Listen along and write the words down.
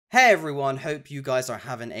Hey everyone, hope you guys are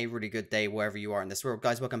having a really good day wherever you are in this world.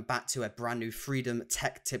 Guys, welcome back to a brand new Freedom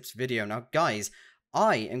Tech Tips video. Now guys,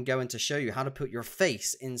 I am going to show you how to put your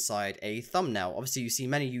face inside a thumbnail. Obviously, you see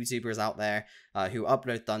many YouTubers out there who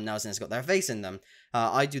upload thumbnails and it's got their face in them.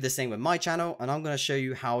 I do the same with my channel and I'm going to show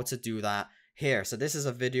you how to do that here. So this is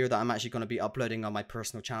a video that I'm actually going to be uploading on my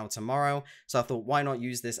personal channel tomorrow. So I thought, why not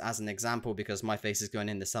use this as an example because my face is going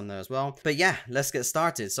in the thumbnail as well. But yeah, let's get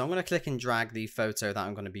started. So I'm going to click and drag the photo that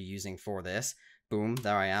I'm going to be using for this. Boom,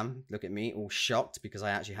 there I am. Look at me, all shocked because I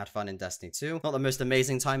actually had fun in Destiny 2. Not the most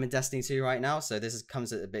amazing time in Destiny 2 right now, so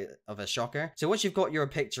comes at a bit of a shocker. So once you've got your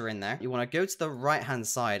picture in there, you want to go to the right-hand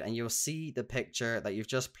side and you'll see the picture that you've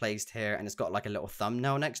just placed here and it's got like a little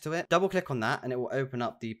thumbnail next to it. Double click on that and it will open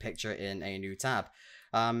up the picture in a new tab.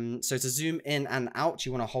 So to zoom in and out,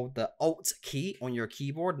 you want to hold the Alt key on your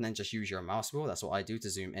keyboard and then just use your mouse wheel. That's what I do to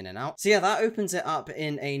zoom in and out. So yeah, that opens it up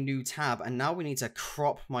in a new tab. And now we need to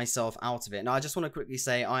crop myself out of it. Now, I just want to quickly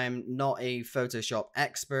say I am not a Photoshop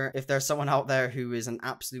expert. If there's someone out there who is an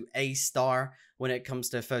absolute A-star when it comes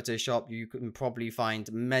to Photoshop, you can probably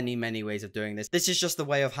find many ways of doing this. This is just the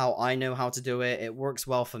way of how I know how to do it. It works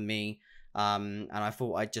well for me. And I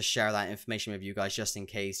thought I'd just share that information with you guys just in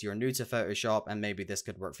case you're new to Photoshop and maybe this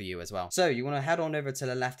could work for you as well. So you want to head on over to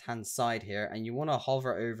the left hand side here and you want to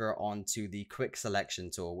hover over onto the quick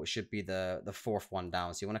selection tool, which should be the fourth one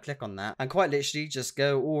down. So you want to click on that and quite literally just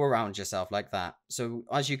go all around yourself like that. So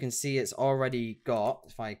as you can see, it's already got,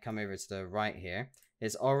 if I come over to the right here,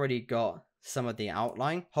 it's already got some of the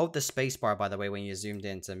outline. Hold the space bar, by the way, when you're zoomed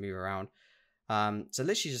in to move around. So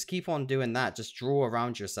literally just keep on doing that. Just draw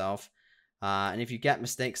around yourself. And if you get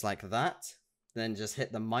mistakes like that, then just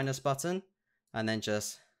hit the minus button and then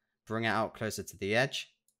just bring it out closer to the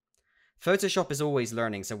edge. Photoshop is always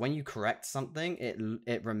learning, so when you correct something,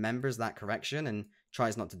 it remembers that correction and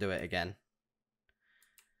tries not to do it again.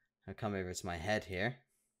 I'll come over to my head here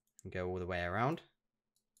and go all the way around.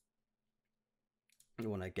 You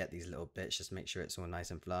want to get these little bits, just make sure it's all nice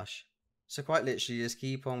and flush. So quite literally, just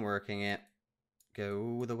keep on working it. Go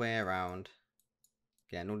all the way around.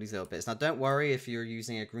 Getting all these little bits. Now, don't worry if you're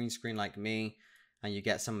using a green screen like me and you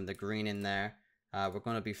get some of the green in there. We're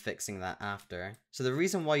going to be fixing that after. So the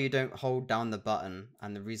reason why you don't hold down the button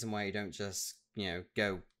and the reason why you don't just,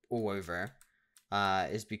 go all over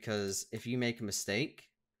is because if you make a mistake,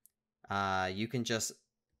 you can just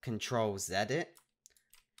Control Z it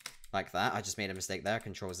like that. I just made a mistake there,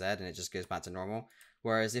 Control Z, and it just goes back to normal.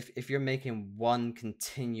 Whereas if you're making one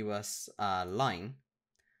continuous line,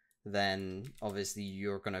 then obviously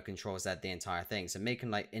you're going to Control Z the entire thing. So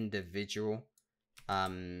making like individual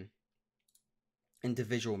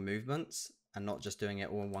movements and not just doing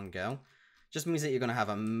it all in one go just means that you're going to have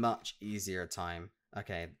a much easier time.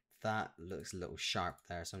 Okay, that looks a little sharp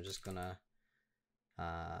there, so I'm just gonna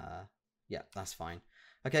yeah, that's fine.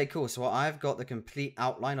 Okay, cool. So I've got the complete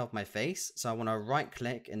outline of my face, so I want to right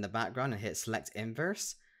click in the background and hit select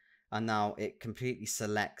inverse, and now it completely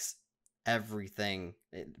selects everything,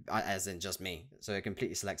 as in just me. So it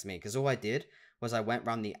completely selects me because all I did was I went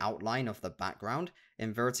around the outline of the background.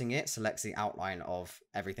 Inverting it selects the outline of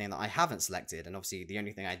everything that I haven't selected, and obviously the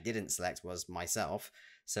only thing I didn't select was myself,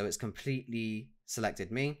 so it's completely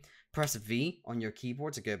selected me. Press V on your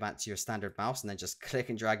keyboard to go back to your standard mouse and then just click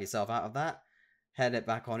and drag yourself out of that. Head it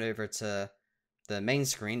back on over to the main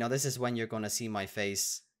screen. Now this is when you're going to see my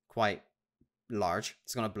face quite large.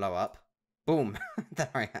 It's going to blow up. Boom, there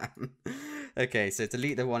I am. Okay, so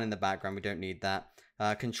delete the one in the background. We don't need that.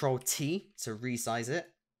 Control T to resize it.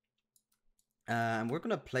 And we're going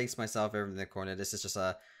to place myself over in the corner. This is just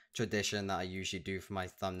a tradition that I usually do for my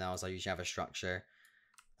thumbnails. I usually have a structure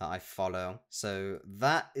that I follow. So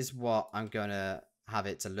that is what I'm going to have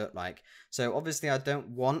it to look like. So obviously I don't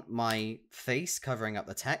want my face covering up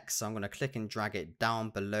the text. So I'm going to click and drag it down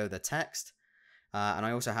below the text. And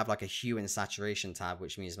I also have like a hue and saturation tab,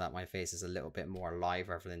 which means that my face is a little bit more alive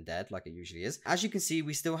rather than dead like it usually is. As you can see,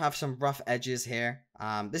 we still have some rough edges here.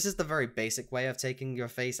 This is the very basic way of taking your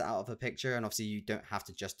face out of a picture. And obviously you don't have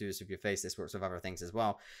to just do this with your face. This works with other things as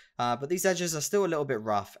well. But these edges are still a little bit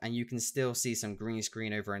rough and you can still see some green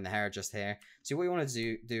screen over in the hair just here. So what you want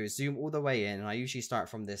to do is zoom all the way in. And I usually start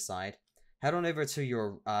from this side. Head on over to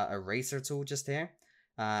your eraser tool just here.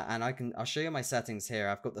 And I'll show you my settings here.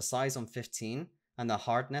 I've got the size on 15. And the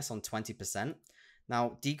hardness on 20%.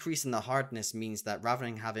 Now, decreasing the hardness means that rather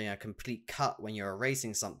than having a complete cut when you're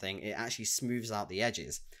erasing something, it actually smooths out the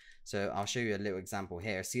edges. So I'll show you a little example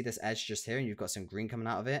here. See this edge just here, and you've got some green coming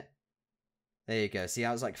out of it? There you go. See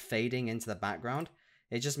how it's like fading into the background?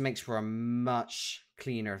 It just makes for a much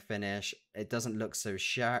cleaner finish. It doesn't look so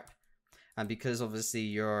sharp. And because obviously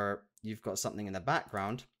you've got something in the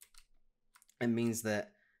background, it means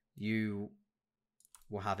that you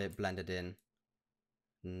will have it blended in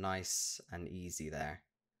nice and easy there.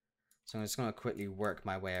 So I'm just going to quickly work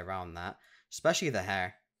my way around that, especially the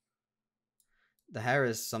hair. The hair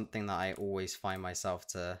is something that I always find myself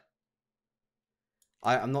to...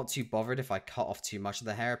 I'm not too bothered if I cut off too much of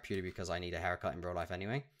the hair, purely because I need a haircut in real life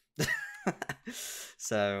anyway.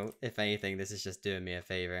 So, if anything, this is just doing me a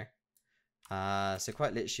favor. So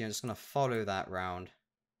quite literally, I'm just going to follow that round.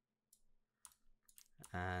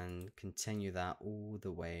 And continue that all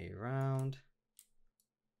the way around.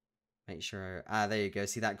 Make sure... there you go.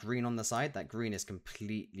 See that green on the side? That green is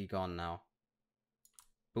completely gone now.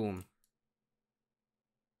 Boom.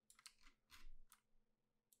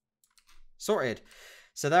 Sorted.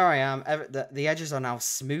 So there I am. The edges are now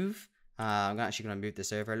smooth. I'm actually going to move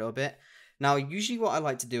this over a little bit. Now, usually what I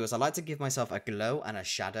like to do is I like to give myself a glow and a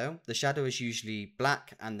shadow. The shadow is usually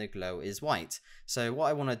black and the glow is white. So what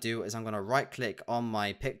I want to do is I'm going to right click on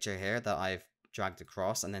my picture here that I've dragged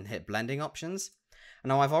across and then hit blending options. And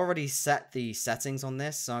now I've already set the settings on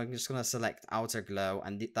this. So I'm just going to select outer glow,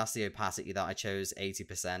 and that's the opacity that I chose,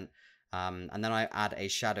 80%. And then I add a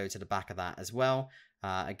shadow to the back of that as well.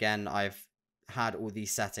 Again, I've had all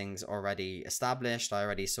these settings already established. I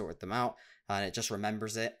already sorted them out, and it just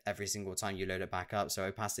remembers it every single time you load it back up. So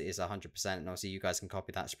opacity is 100%, and obviously you guys can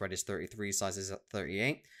copy that. Spread is 33, size is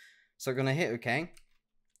 38. So I'm going to hit OK,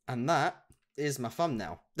 and that is my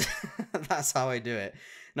thumbnail. That's how I do it.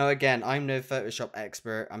 Now again, I'm no Photoshop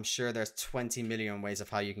expert. I'm sure there's 20 million ways of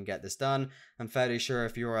how you can get this done. I'm fairly sure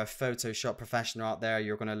if you're a Photoshop professional out there,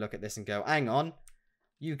 you're going to look at this and go, hang on,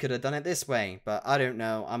 you could have done it this way. But I don't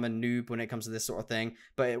know. I'm a noob when it comes to this sort of thing.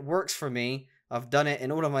 But it works for me. I've done it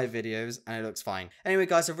in all of my videos and it looks fine. Anyway,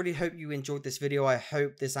 guys, I really hope you enjoyed this video. I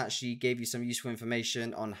hope this actually gave you some useful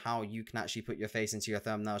information on how you can actually put your face into your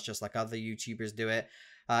thumbnails just like other YouTubers do it.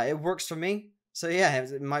 It works for me. So yeah,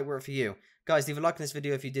 it might work for you. Guys, leave a like on this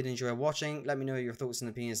video if you did enjoy watching. Let me know your thoughts and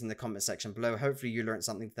opinions in the comment section below. Hopefully you learned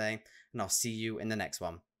something today, and I'll see you in the next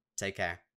one. Take care.